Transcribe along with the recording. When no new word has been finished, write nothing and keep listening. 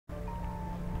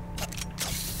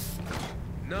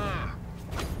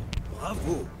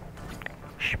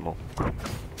Smoke.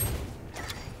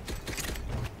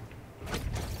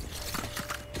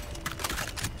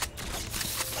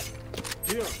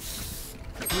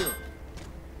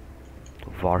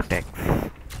 Vortex.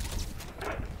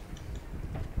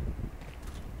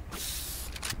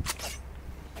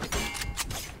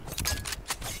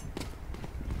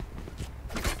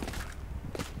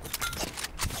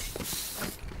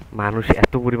 মানুষ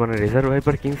এত পরিমাণে রেজার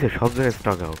ভাইপার কিনছে সব জায়গায়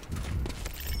স্টক আউট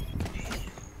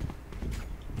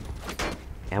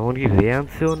এমনকি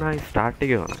রেয়ান্সেও নাই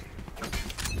স্টার্টিংয়েও নাই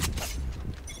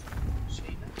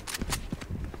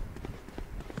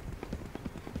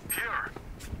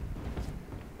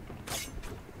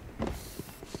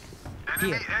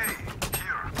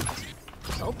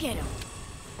Go get him.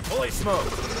 Holy smoke!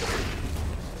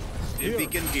 Dip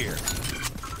beacon here.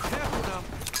 Careful now.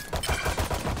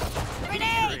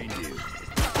 Grenade!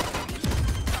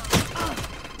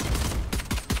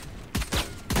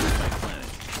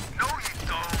 No, you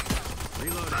don't.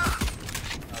 Reloading.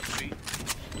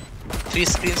 Three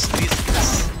screens.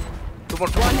 Two more.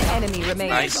 One enemy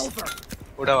remains. Nice.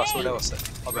 Uda was.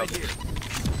 Right here.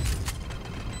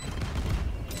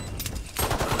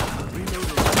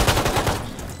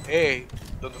 Hey,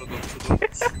 don't.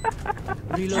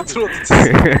 Reload.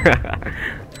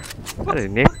 আরে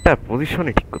নেটটা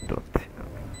পজিশনে ঠিক করতে পারছি না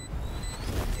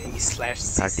Hey, slash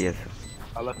 30 আছে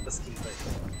I love the skin type.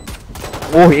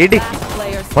 ও এডি কি Last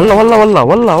player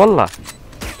ওয়াল্লা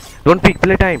don't pick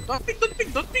play time Don't pick.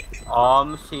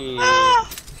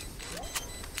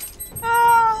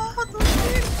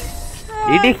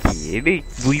 এডি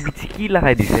দুই বিচি কি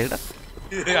লাগাই দিছে এটা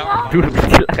Yeah. দুই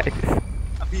বিচি লাগাই দিছে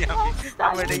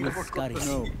I'm ready to Scotty.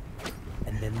 No.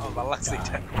 And then balak sih.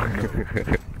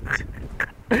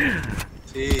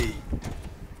 Hey.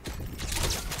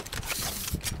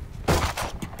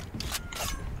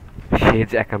 সেজ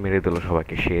একা মেরে দিল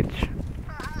সবাইকে সেজ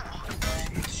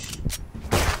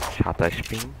 27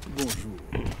 পিং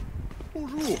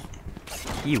Bonjour.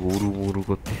 কি ওরু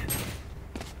করতে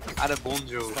Ada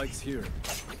bonjour. Spikes here.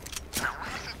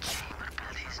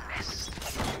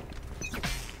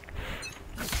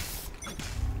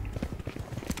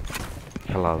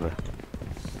 খেলা হবে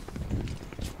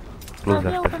ক্লোজ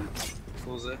একটা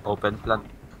Close it. Open plan.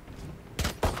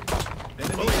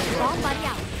 Enemy Bomb buddy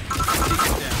out.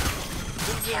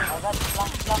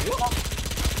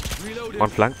 reloaded.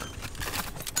 one flank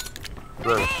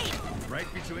Good. Right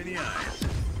between the eyes.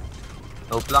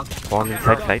 No plan. one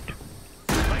inside side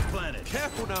Spike planet.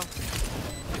 Careful now.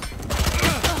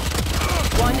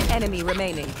 One enemy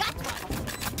remaining.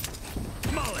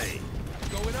 Molly.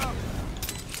 Going up.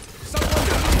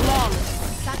 Long.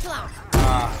 Satchel out.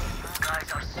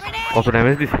 কত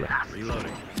damage দিছিল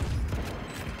Reloading.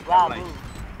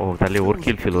 ও তাহলে ওর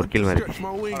কিল ছিল ওর কিল মারি Stretch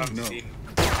my wings. No.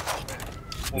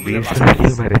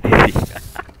 কিল মারি দিছি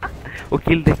ও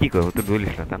কিলটা কি করে ও তো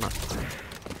বলিস না তা না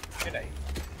Erai.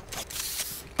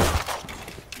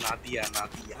 Nadia.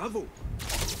 Bravo.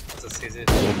 Essa seja.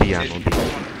 Nadia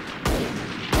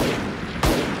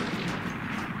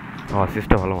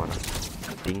অ্যাসিস্টটা ভালো মানে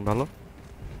টিং ভালো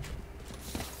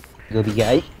Jadi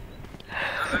guys.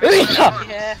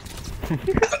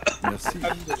 Merci.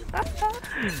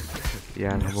 ইয়া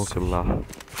আলহামদুলিল্লাহ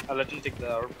I'll let him take the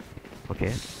orb. Okay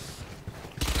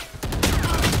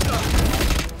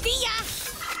See ya.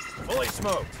 Fully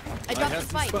smoked. I dropped the have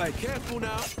some spike. spike. Careful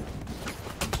now.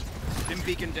 Dim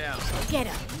beacon down. Go get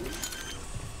him.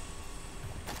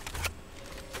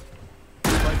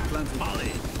 Spike planted.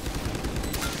 Molly.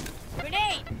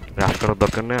 Grenade. রাশ করার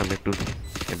দরকার নেই আমি একটু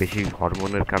বেশি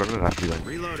হরমোনের কারণে রাশ দিলাম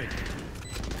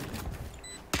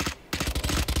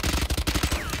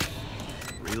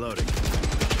Reloading.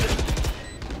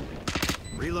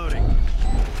 Reloading.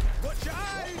 Watch your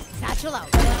eyes. Satchel out.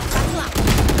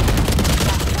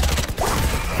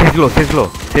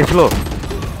 শেষলো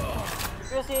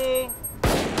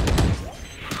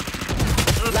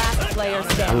Last player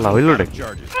standing. আল্লাহ হইলো রে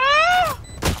Charges.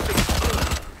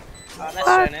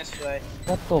 Nice try.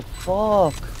 What the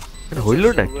fuck? এটা হইলো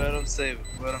রে We're on save.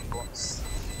 We're on guns.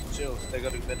 Chill. They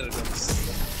got better guns.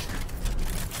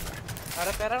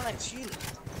 Para na chill.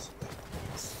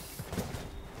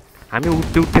 আমি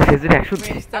উঠতে ফেজের action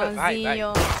Brimstonezinho.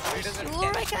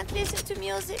 Sure I can't listen to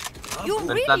music. You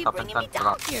really bringing me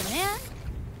down here, man.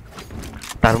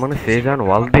 তার মানে সেজান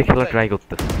ওয়াল দিয়ে খেলা ট্রাই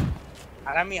করতেছে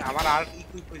আর আমি আমার আর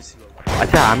ইকুইপ হইছিল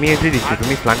আচ্ছা আমি এন্ট্রি দিচ্ছি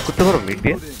তুমি ফ্ল্যাঙ্ক করতে পারো মিড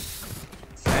দিয়ে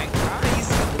ফ্র্যাঙ্ক আর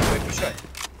ইজি বিষয়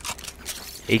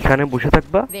এইখানে বসে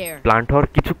থাকবা প্লান্ট হওয়ার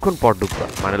কিছুক্ষণ পর ঢুকবা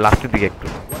মানে লাস্টের দিকে একটু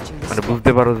মানে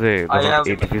বুঝতে পারো যে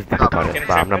এই ডিফিউজ দিতে পারে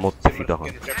বা আমরা মরতেছি তখন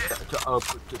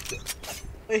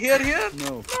Here.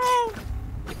 No.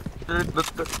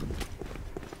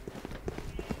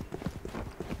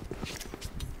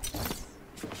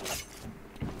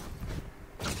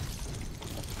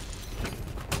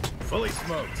 Fully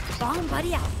smoked. Bomb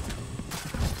buddy out.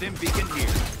 Dim beacon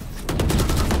here.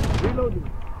 Reloading.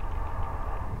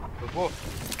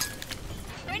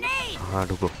 Grenade. हाँ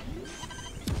ढुको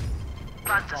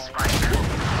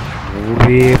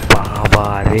ओरे बाबा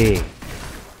रे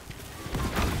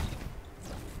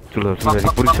चलो चलो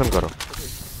रिपोर्शन करो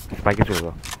स्पाइक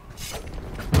चलो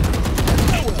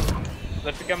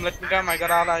Let me come. I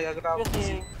got out.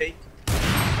 Take.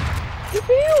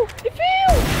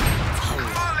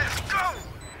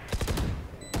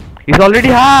 He's already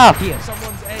half. Here.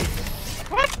 Someone's A.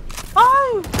 What?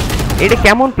 এটা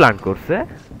কেমন প্ল্যান করছে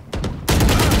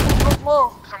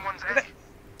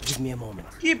Give me a moment.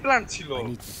 কি প্ল্যান ছিল? I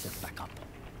need to set back up.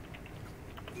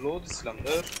 Load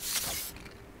cylinder.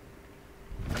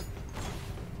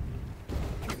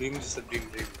 Dream.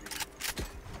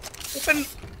 Open.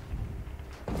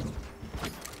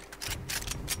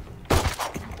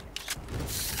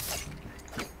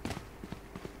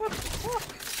 What the fuck?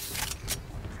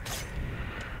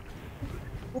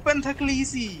 Open থাকলে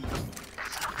easy.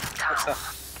 আচ্ছা।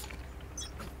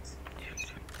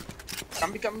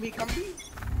 Kambi.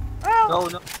 No,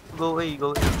 go away.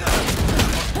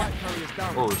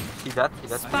 Oh, see that?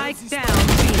 Spike down.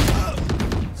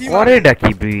 ওরে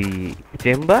ডাকি B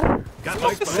chamber Got What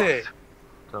like is it?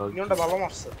 নিয়নটা ভালো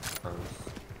মারছে।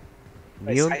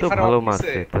 নিয়ন তো ভালো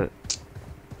মারছে তো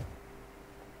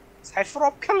Cypher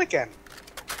অফ খেলে কেন?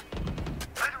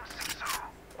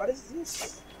 What is this?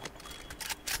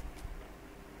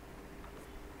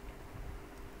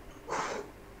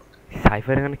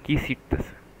 সাইফার এখানে কি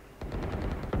শিখতেছে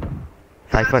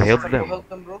cipher help them Help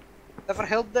them, bro. Cypher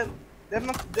help them. They're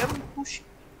not pushing.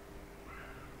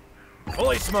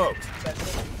 fully smoked.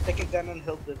 Take a gun and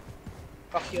help them.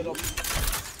 Fuck you up.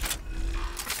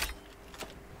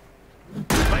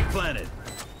 Spike planted.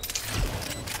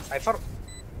 Cypher.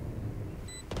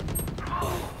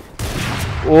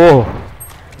 O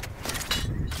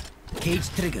Cage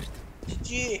triggered. GG.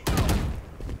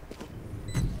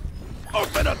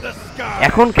 Open up the sky.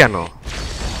 এখন কেন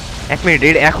এক minute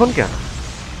এখন কেন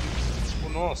Who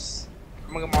knows?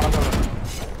 আমাকে মারা যাবে না।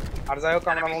 আর যাই হোক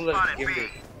আমরা মূল গেম দিই।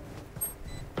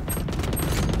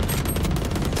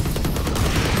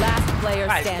 Last player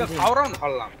ভাই standing. খাও রাউন্ড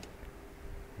হারলাম।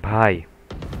 ভাই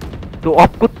তো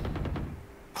অফ কর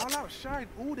I'll outshine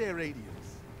all their radiance.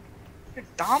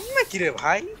 দাম না কি রে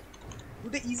ভাই?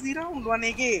 দুটো ইজি রাউন্ড ওয়ান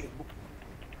এগে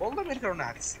বল দামের কারণে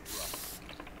হারিয়েছি।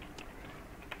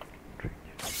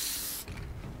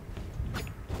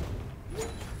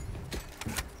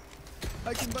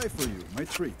 I can buy for you my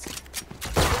treat.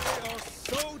 They are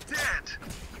so dead.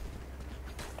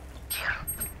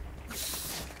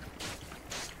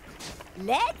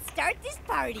 Let's start this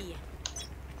party.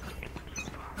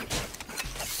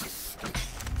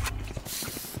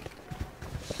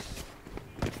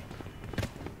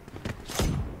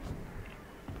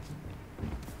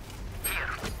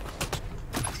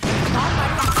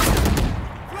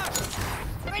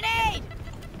 Grenade!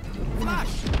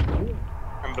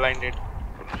 I'm blinded.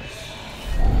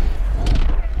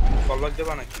 Follow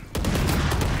দেবা নাকি?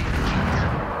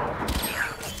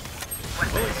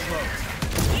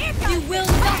 You will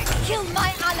not kill my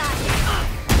ally.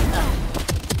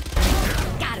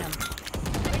 Got him.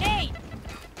 Grenade!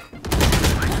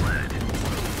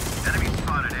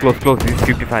 Close this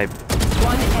 55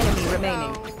 One enemy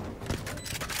remaining.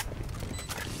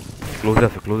 Close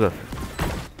আছে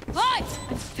Boy,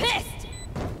 I'm pissed.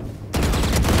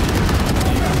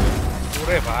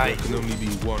 ওরে ভাই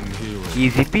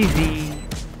easy PG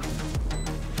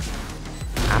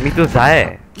আমি তো যায়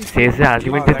শেষে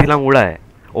আলটিমেটে দিলাম উড়ায়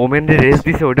ওমেন রে রেস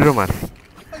দিছে ওটারও মারছি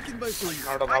I can buy for you.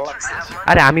 আমারটা ভালো লাগছে।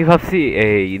 আরে আমি ভাবছি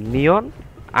এই নিয়ন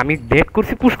আমি ডেট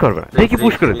করছি পুশ করবে না দেখি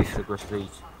পুশ করে দিস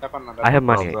ব্যাপার না। I have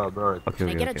money Bro. Okay Can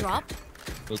I get a drop?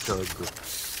 It's all good.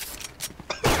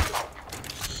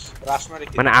 রাশ মারে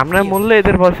কি? মানে আমরা মরলে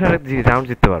এদের বলছে রাউন্ড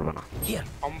জিততে পারবে না Here.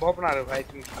 সম্ভব না রে ভাই,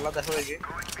 তুমি খেলা দেখো আগে।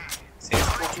 শেষ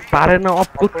প্রচুর পারে না অফ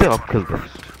করতে অফ খেলতে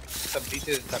সব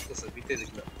বিতে থাকতেছে বিতে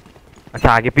যেগুলো। আচ্ছা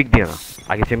আগে পিক দিও না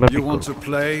আগে chamber You pick want to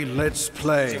play? Let's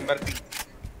play. Chamber pick.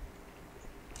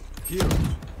 Here.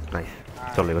 Nice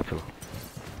চলো এবার চলো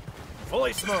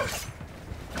Fully smoked.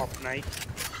 অফ নাই।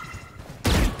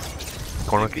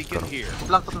 কর্নার কিক Beacon করো here.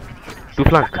 Two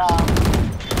flank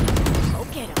Go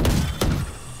get him.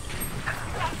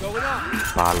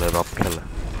 পালে রব খেলা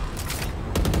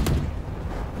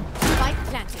Spike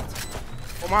planted.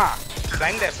 ওমা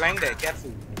flying there,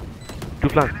 careful. Two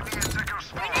flank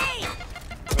Grenade!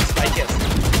 Spike আছে।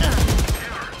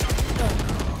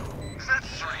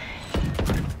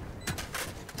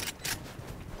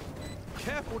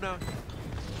 now.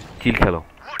 Chill খেলো।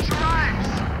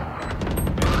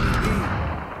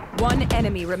 One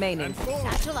enemy remaining.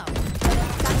 Satchel out.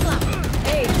 Satchel out.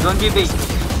 Hey. Don't give me.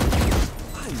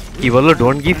 কি বললো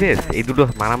don't give S? এই দুটো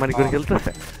মারামারি করে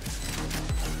খেলতেছে।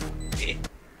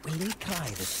 Will they try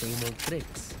the same old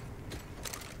tricks?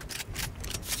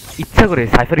 ইচ্ছা করে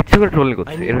সাইফার ইচ্ছা করে ট্রোলিং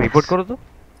করছে। এর রিপোর্ট করো তো।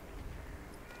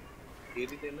 দিয়ে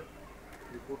দিতে এলো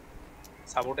রিপোর্ট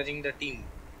সাবোটাজিং দ্য টিম।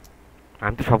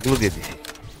 আমি তো সবগুলো দিয়ে দিছি।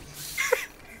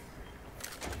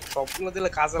 সবগুলো দিলে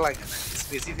কাজে লাগে না,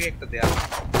 স্পেসিফিক একটা দেয়া।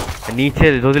 নিচে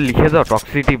যদি লিখে দাও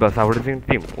টক্সিসিটি বা সাবোটাজিং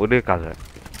টিম ওদের কাজ হয়।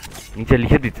 নিচে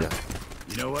লিখে দিতে।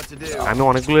 You know what to do. আমি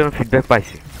অনেকগুলো ফিডব্যাক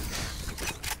পাইছি।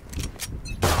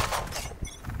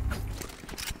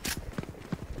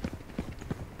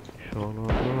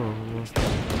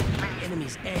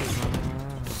 Enemies A.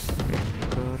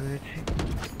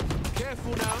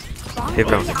 Careful now. Save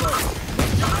round.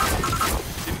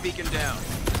 Dim beacon down.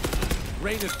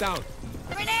 Reyna's down.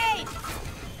 Grenade.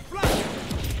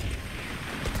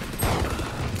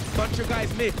 Bunch of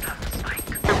guys mid.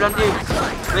 Plant you.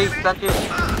 Raze, plant you.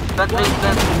 Plant Raze,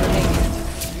 plant.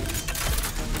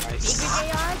 Bigger they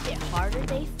are, the harder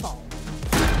they fall.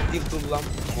 টিপ তুললাম,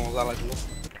 মজা লাগলো।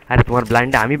 আরে তোমার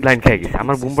ব্লাইন্ডে আমি blind খেয়ে গেছি।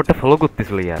 আমার বুমবোর্ডটা follow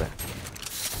করতেছিল ইয়ারা।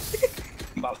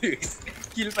 ভালোই হয়েছে,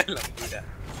 কিল পাইলাম দুইটা।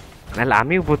 নাহলে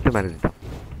আমি উপরতে মারি দিতাম।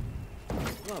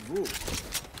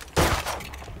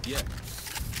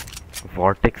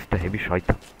 ভর্টেক্সটা হেভি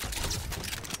শয়তান।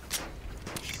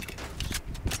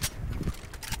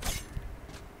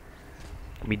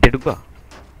 মিডে ঢুকবা?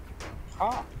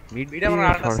 হ্যাঁ মিডে এটা আমার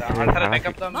আর্ট আছে, আমার ধারে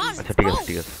ব্যাকআপ দাও। আচ্ছা ঠিক আছে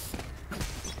ঠিক আছে।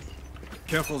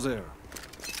 Careful there.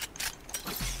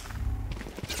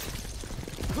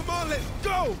 Come on, let's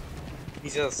go.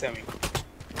 নিচে আছে আমি।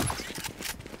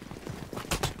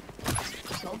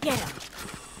 Go get him.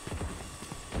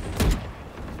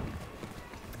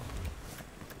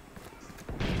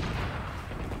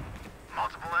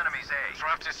 Multiple enemies A.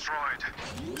 Trap destroyed.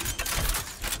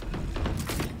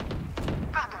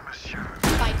 Pardon, monsieur.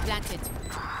 Spike planted.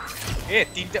 এ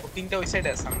তিনটা ওই সাইডে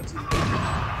আছে আমরা।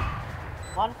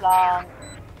 One plan.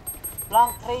 Plan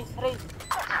three.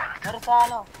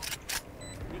 Mersano.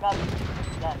 Bigal.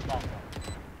 Done.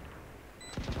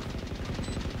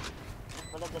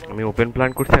 আমি ওপেন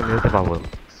প্ল্যান করছি আমি হতে পাবো।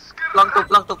 Plank.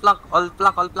 All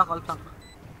plank.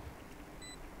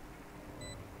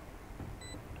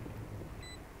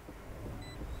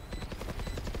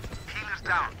 Healer's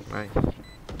down. Nice.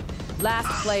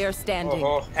 Last player standing.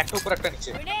 ও একটা উপর একটা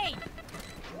নিচে। Grenade.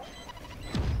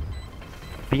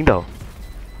 পিং দাও।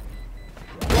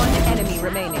 One enemy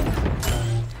remaining.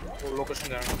 ও লোকেশন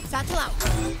জানো না। Satchel out.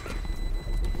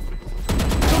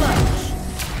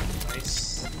 নাইস।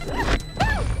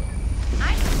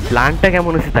 প্ল্যানটা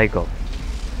কেমন হয়েছে তাই কও।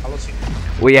 ভালো ছিল।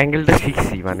 ওই অ্যাঙ্গেলটা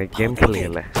শিখছি মানে গেম খেলে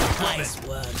গেলে। Nice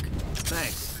work.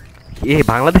 Thanks. এ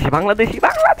বাংলাদেশি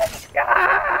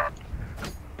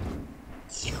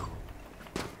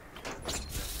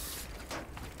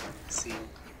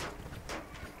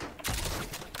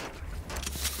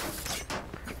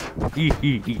সি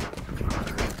ই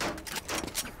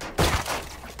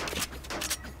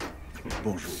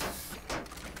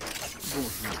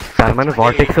তার মানে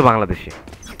ভর্টেক্সও বাংলাদেশি।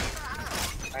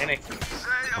 তাই নাকি?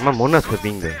 আমার মনে আছে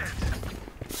পিংবে।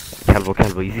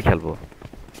 খেলবো ইজি খেলবো।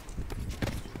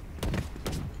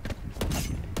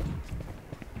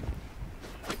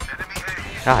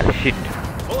 আরে শিট।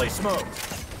 Fully smoked.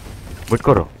 ওয়েট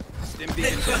করো। Dim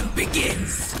beacon down.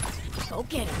 Begins. Go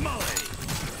get him.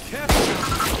 Careful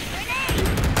now.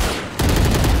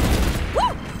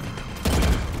 Woo!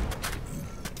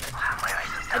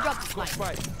 I dropped the spike.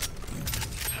 Spike.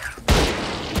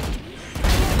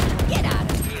 Get out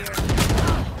of here.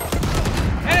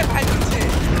 এ ভাই নিচে।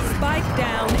 Spike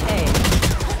down A.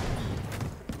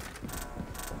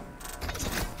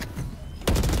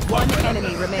 One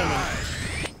enemy remaining.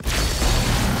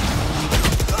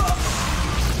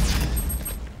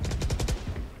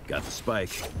 Got the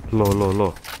spike. Low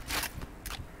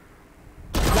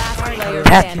Last player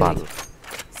That's standing. one.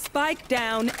 Spike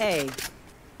down A.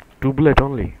 2 bullet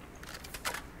only.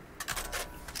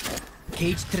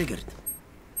 Cage triggered.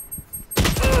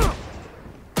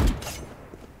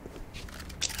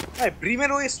 ভাই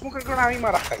ব্রিমের ওই স্মোকের কারণে আমি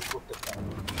মারা খাই করতে চাই।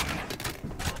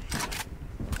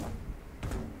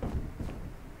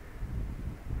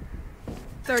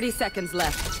 30 seconds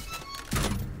left.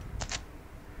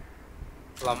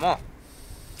 লামো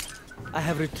I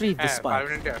have retrieved the হ্যাঁ spike.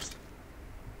 পার্মানেন্ট আছে।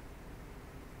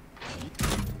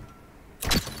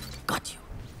 Got you.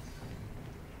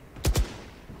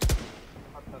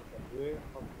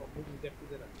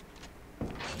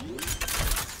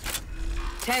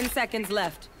 10 seconds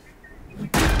left.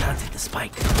 Planted the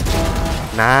spike.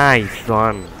 Nice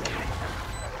one.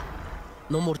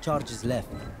 No more charges left.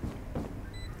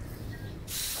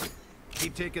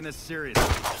 Keep taking this seriously,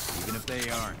 even if they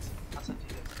aren't.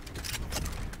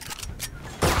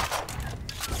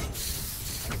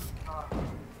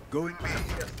 Going B.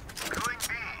 Going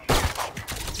B.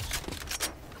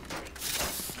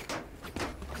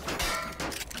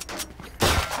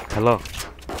 Hello.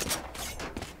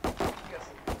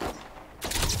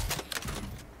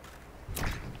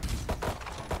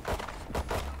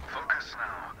 Focus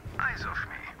now. Eyes off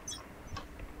me.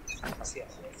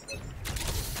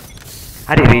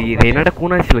 আরে রেনাটা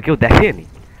কোনায় ছিল কেউ দেখেনি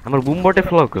আমার broom বটে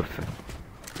flow করছে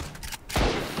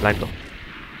line দাও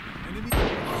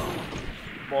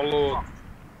বলো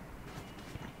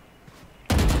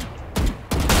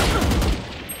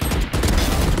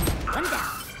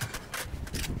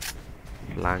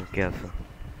ফ্ল্যাঙ্কে আছে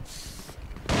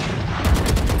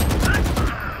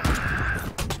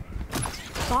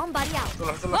Bomb buddy out.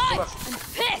 Oi! I'm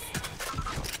pissed.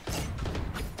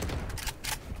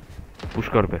 Push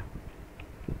করবে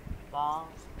Long.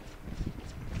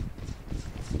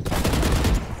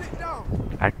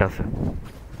 একটা আছে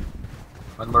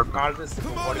One more. Car this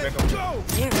body back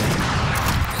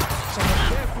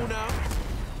Careful now.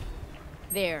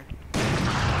 There.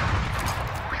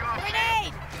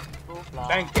 Grenade!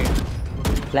 Thank you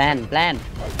Plan.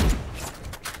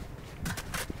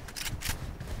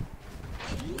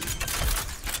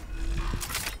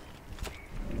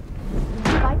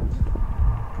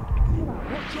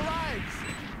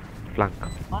 Flank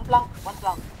One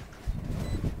flank.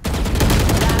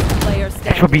 Last player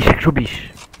standing. 120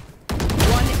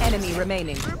 One enemy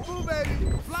remaining. Move, baby.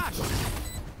 Flash.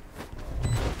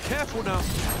 Careful now.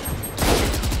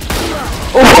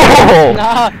 Oh!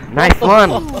 Nice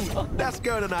one. That's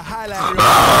good in a highlight reel.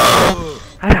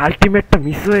 আরে আলটিমেটটা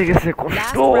miss হয়ে গেছে Last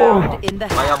কষ্ট round in the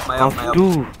My half. up. Two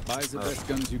Buy the best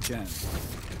guns you can.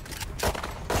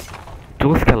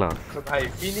 জোস খেলা ভাই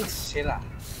Phoenix সেরা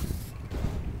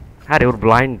আরে ওর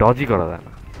blind ডজই করা যায়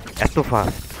না এত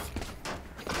ফাস্ট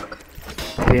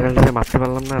সেরালে মারতে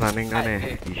পারলাম না রানিং গানে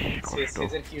ইস কষ্ট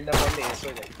সেজের কিলটা পারলে এস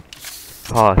হয়ে যায়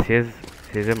হ্যাঁ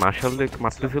সেজে মার্শাল দিয়ে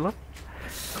মারতেছিল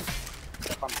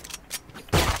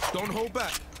Don't hold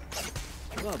back.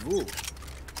 Bravo.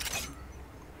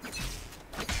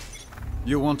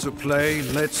 You want to play?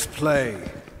 Let's play.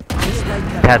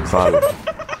 That ball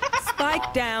Spike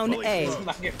down A.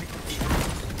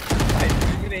 ভাই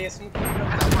তুমি S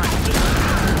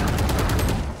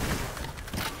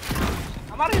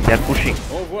that pushing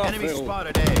Enemy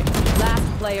spotted A. Last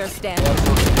player standing.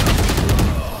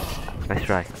 Nice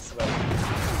try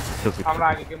so good আমরা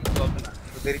আগে গেম করব না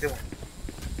দেরিতে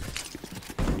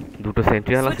দুটো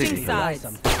সেন্ট্রিয়াল আছে Switching sides.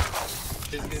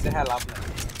 দিতে হ্যাঁ লাভ না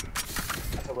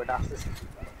আচ্ছা ওটা আসছে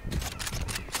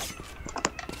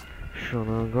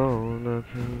শোনা গো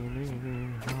লক্ষ্মী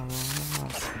হাওয়া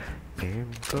প্রেম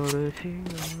করেছি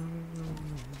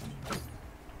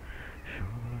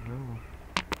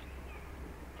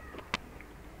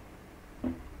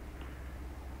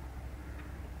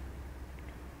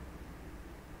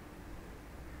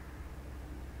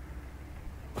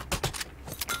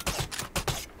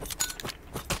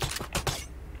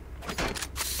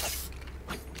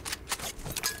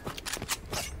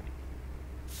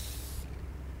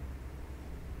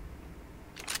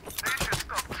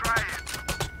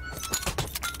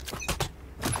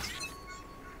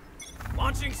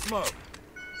Launching smoke.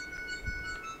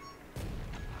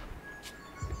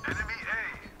 Enemy A.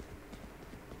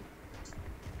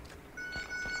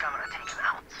 Camera taken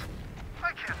out.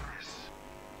 I can't miss.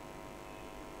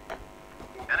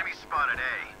 Enemy spotted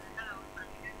A.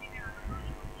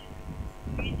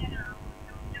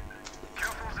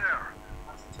 Careful there.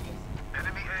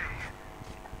 Enemy A.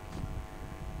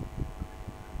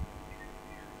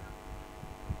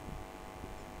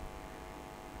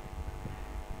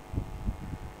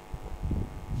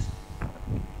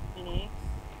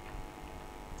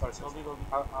 Sorry.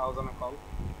 I was on a call.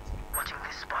 Watching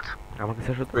this spot. আমাকে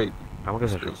শেষ Great. আমাকে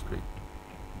শেষ Great.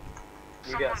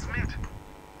 Someone's mid.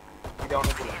 এটা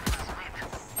অনেক বড়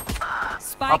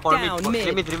Spike Up on down mid.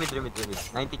 mid.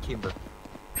 90 chamber.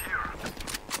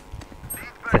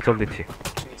 সেচল দিচ্ছি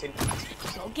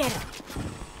Go get him.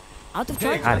 Out of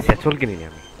charge. আর সেচল কিনিনি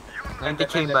আমি 90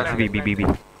 chamber. B B B B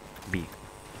B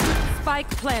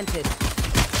Spike planted.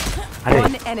 আরে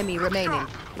One enemy remaining.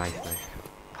 Nice nice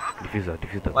diffuser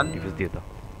One. Diffuse দিয়ে দাও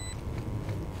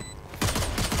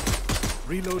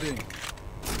Reloading.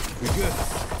 We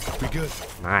good.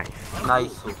 Nice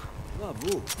Nice.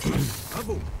 Bravo.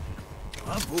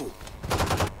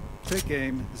 Pick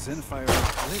aim, Zenfire.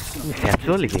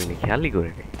 Actually, game খেয়ালই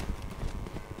করে নি।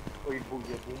 ওই broom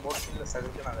box কিনলে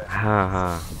সাইকেল কেনা যায়। হ্যাঁ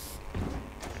হ্যাঁ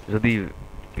যদি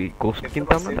কোস্ট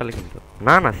কিনতাম না তাহলে কিন্তু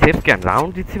না না সেফ কেন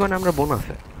রাউন্ড জিতছি মানে আমরা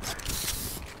বোনাসে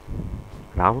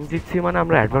রাউন্ড জিতছি মানে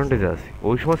আমরা অ্যাডভান্টেজে আছি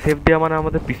ওই সময় সেফ দেওয়া মানে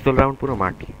আমাদের পিস্তল রাউন্ড পুরো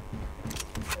মাটি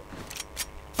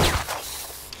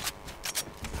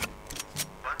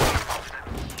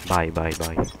bye bye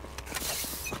bye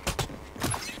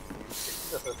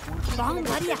Bomb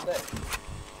buddy out.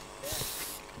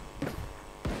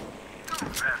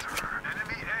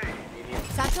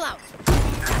 Satchel out.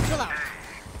 Satchel out.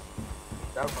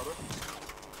 Down, brother.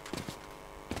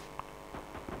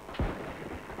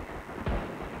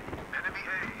 Enemy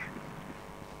A.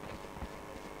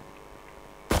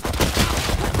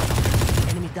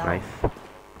 Enemy down. Nice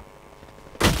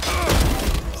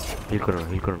hill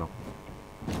করো না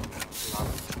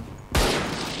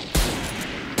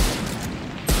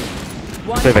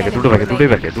One দুটো enemy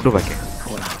ব্যাকে remaining.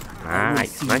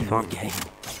 Nice nice one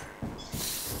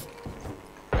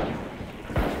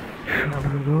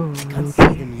Can't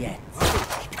see them yet.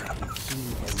 See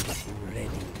them getting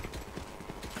ready.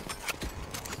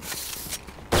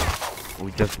 we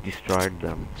just destroyed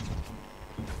them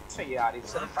আচ্ছা यार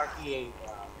ইসের party এই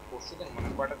পরশুদিন মানে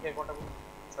কয়টা থেকে কয়টা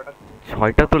ছটা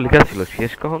 6টা তো লেখা ছিল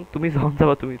শেষ কখন তুমি যখন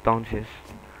যাবা তুমি তখন শেষ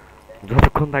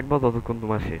যতক্ষণ থাকবা ততক্ষণ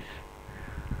তোমার শেষ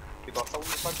কি 10টা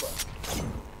উনি পারবা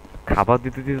খাবার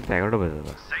দিতে 11টা বেজে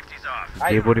যাবে Safety's off.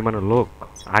 যে পরিমাণে লোক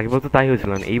আগেবার তো তাই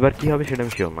হয়েছিল না এইবার কি হবে সেটা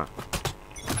আমি শিওর না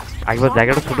আগেবার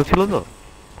জায়গাটা ছোট ছিল তো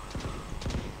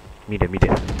মিডে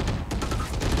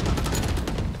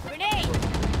Grenade.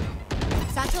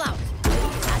 Satchel out.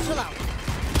 Satchel out.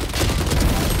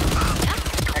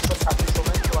 126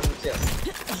 সময় তোমার নিচে আছে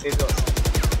সেই তো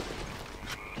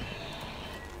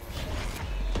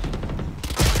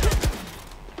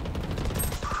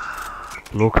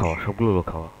সবগুলো লো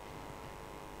খাওয়া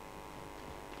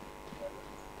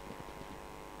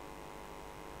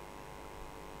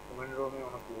কমেন্ট রুমে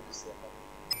অনেক লোক আছে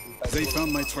They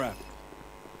found my trap.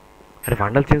 আরে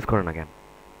বান্ডাল চেঞ্জ করে না কেন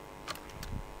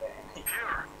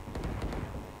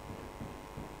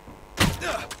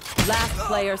Last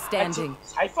player standing.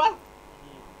 Cipher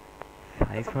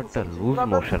সাইফারটা loose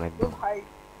motion একদম হাই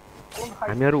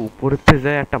আমি আর উপরেতে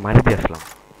যাই একটা মারি দিয়ে আসলাম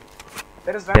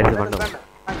there is There is one one.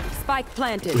 Spike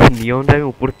planted. নিয়নটা আমি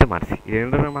উপরেতে মারছি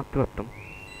রেন্ডারে মারতে পারতাম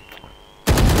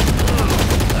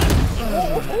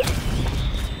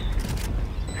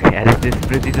আরে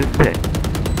ডিসপ্লে দিতে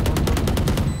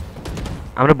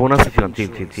আমরা বোনাসে ছিলাম চিল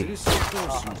City's so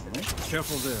close, you know.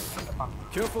 Careful there.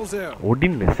 Careful there.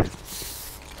 Odin মেসে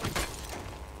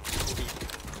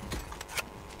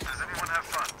Does anyone have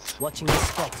funds? Watching the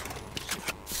spot.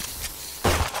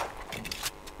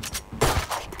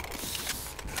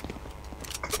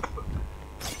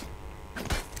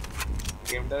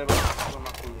 গেমটা এবার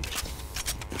না করলে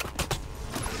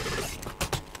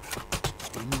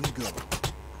In we go.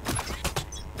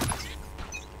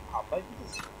 আপাই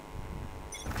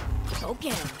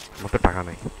Okay. মতো টাকা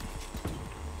নাই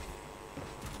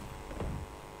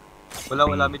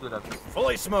Wala mid.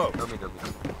 Fully smoked. No mid.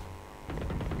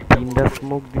 তিনটা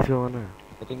স্মোক দিছো না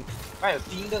I think ভাই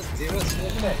তিনটা জেরো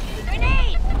স্মোক দেয়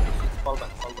Grenade. Call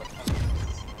back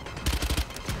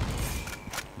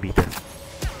beta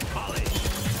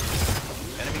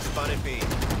Enemy spotted B.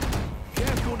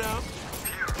 Careful now.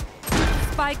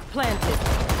 Spike planted.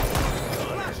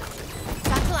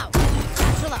 Satchel out.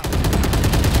 Satchel out.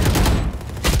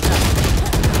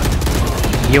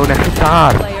 Neon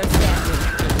 104 Player standing.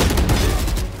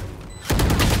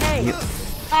 Hey.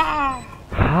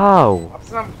 How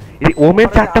আসলাম এই women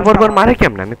চারটা বারবার মারে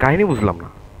কেমনে আমি কাহিনী বুঝলাম না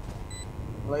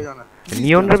লই জানা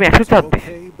নিয়ন রে 104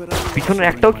 দিছে Okay, but I পিছনের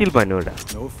একটাও কিল পায়নি ওটা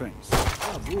No thanks.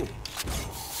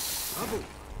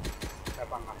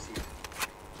 ব্যাপার নাছি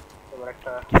এবার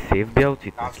একটা কি সেভ দেওয়া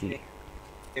উচিত কাজ নাকি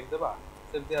সেভ দেবা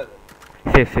সেভ দেয়া যায়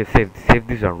save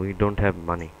this round we don't have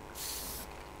money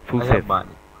full I save have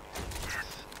money.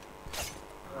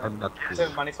 I'm not free. Save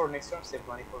money for next round save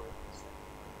money for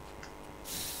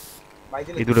ভাই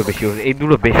দিলে এই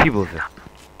দুটো বেশি বোঝে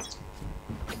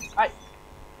আই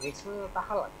নেক্সট রাউন্ড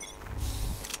টাকা লাগে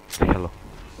খেলো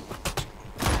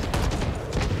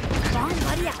Bomb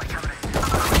buddy out.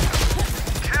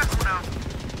 Careful now.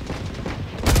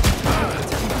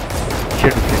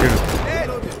 ছেড়ে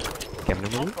কেমনে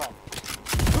বলুন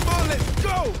Come on, let's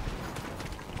go.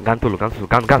 গান তুলো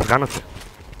গান আছে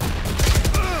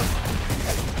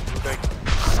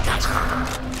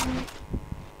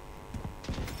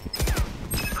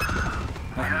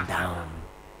I'm down.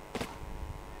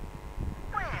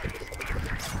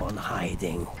 On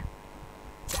hiding.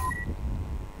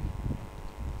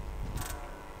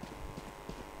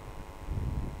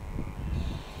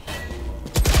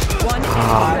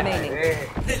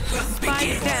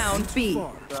 B.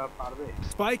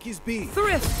 Spike is B.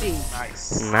 Thrifty.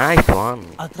 Nice one.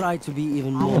 I'll try to be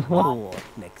even more bold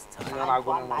next time. It'll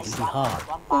be hard.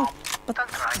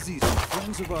 These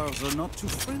friends of ours are not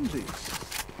too friendly.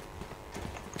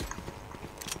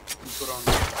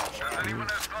 Anyone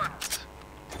have funds?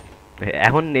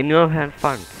 এখন anyone have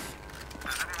funds?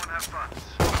 Does anyone have funds?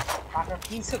 টাকা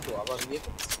কিনছে তো আবার ইয়ে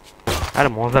করছে। আরে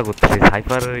মজা করতেছি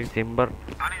cipher chamber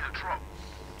I need a drop.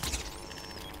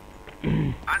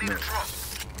 I need a drop.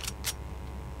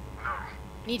 No.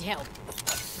 Need help.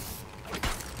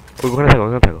 ওখানে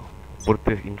থাকো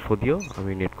পড়তে ইনফো দিও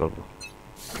আমি নেট করব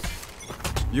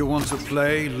You want to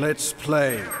play? Let's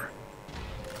play.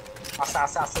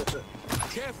 আছে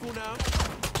Careful now.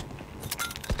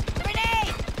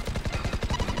 Grenade!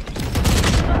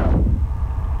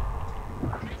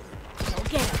 Go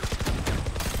get him.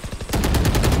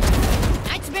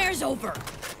 Nightmare's over.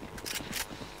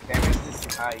 Damage দিছি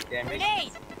ভাই damage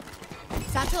Grenade!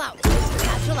 Satchel out.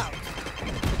 Satchel out.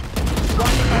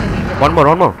 one more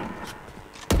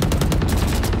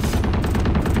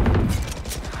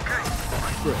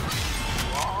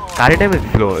কারে ড্যামেজ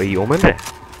ছিল এই ওমেন রে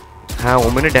হ্যাঁ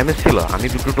ওমেনে ড্যামেজ ছিল আমি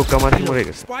দুটো টোকা মারি মরে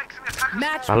গেছে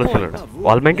Match ভালো ছিল point. এটা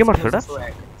অল ব্যাংকে মারছো এটা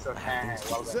হ্যাঁ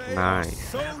নাইস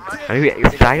আমি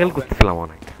স্ট্রাগল করতেছিলাম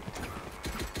অনেক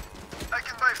I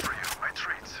can buy for you. My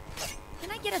treats. Can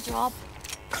I get a drop?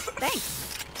 Thanks.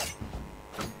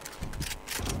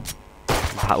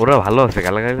 ওরা ভালো আছে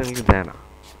গালাগালি কিন্তু দেয় না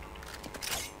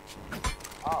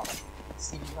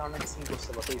সিন অনেক সিন করছে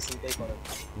বাট এই সিনটাই করে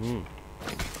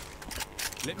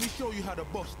Let me show you how the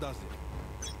boss does it.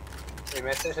 এই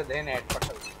মেসেজে দেন অ্যাড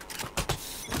পাঠাবে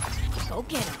Go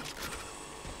get him.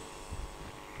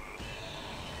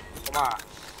 ওমা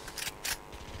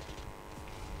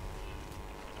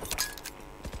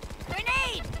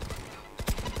Grenade!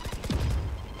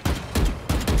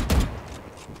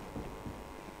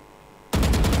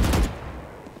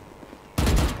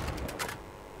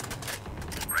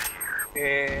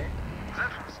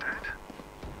 That one's dead.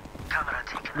 Camera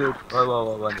taken. Dude,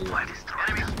 one.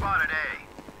 Enemy spotted A.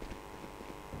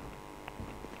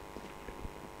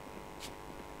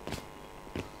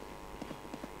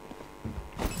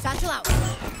 Satchel out.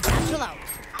 Satchel out.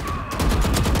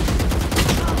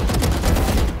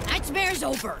 Nightmare's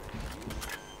over.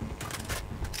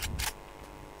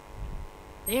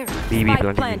 There. BB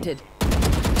Spike planted.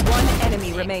 One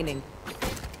enemy remaining.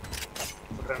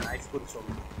 ওটা nice করে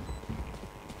চলো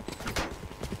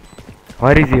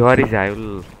where is he I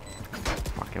will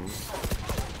fuck him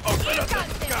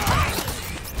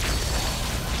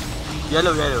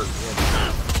Yellow.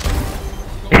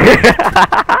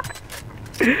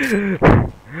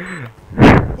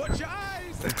 Watch your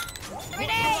eyes.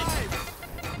 Grenade!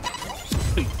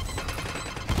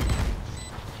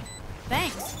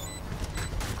 Thanks.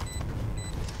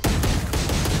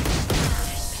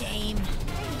 Shame.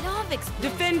 I love explosives.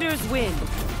 Defenders win.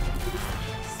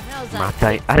 Smells like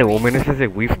মাথায় আরে ওমেনের সাথে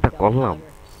উইফটা করলাম